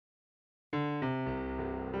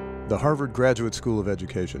the Harvard Graduate School of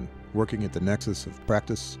Education, working at the nexus of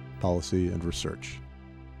practice, policy, and research.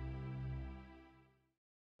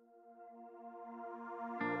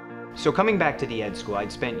 So coming back to the Ed School, I'd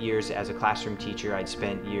spent years as a classroom teacher, I'd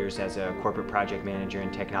spent years as a corporate project manager in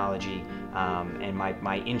technology, and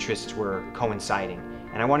my interests were coinciding.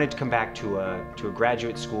 And I wanted to come back to a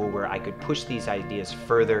graduate school where I could push these ideas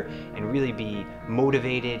further and really be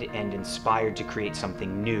motivated and inspired to create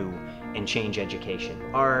something new and change education.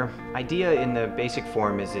 Our idea in the basic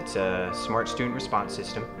form is it's a smart student response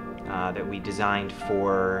system that we designed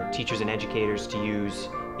for teachers and educators to use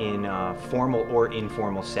in a formal or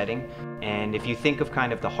informal setting. And if you think of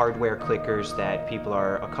kind of the hardware clickers that people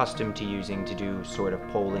are accustomed to using to do sort of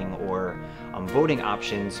polling or voting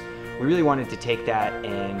options, we really wanted to take that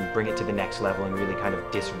and bring it to the next level and really kind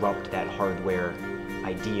of disrupt that hardware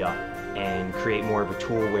idea and create more of a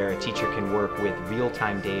tool where a teacher can work with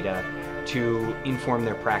real-time data to inform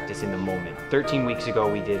their practice in the moment. 13 weeks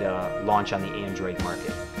ago we did a launch on the Android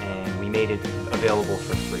market and we made it available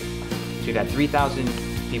for free. So we've had 3,000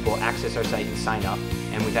 people access our site and sign up,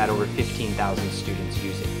 and we've had over 15,000 students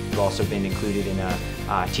use it. We've also been included in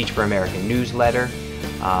a Teach for America newsletter.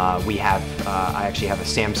 I actually have a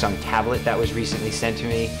Samsung tablet that was recently sent to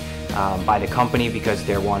me by the company because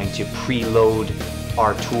they're wanting to preload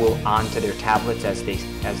our tool onto their tablets as they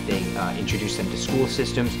introduce them to school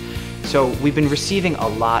systems. So we've been receiving a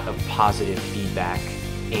lot of positive feedback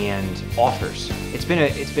and offers. It's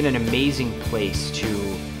been an amazing place to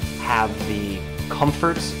have the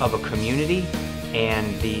comforts of a community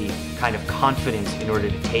and the kind of confidence in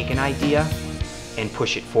order to take an idea and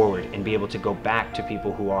push it forward and be able to go back to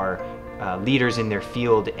people who are leaders in their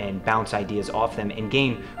field and bounce ideas off them and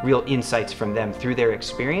gain real insights from them through their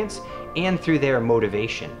experience and through their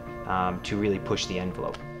motivation to really push the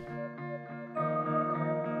envelope.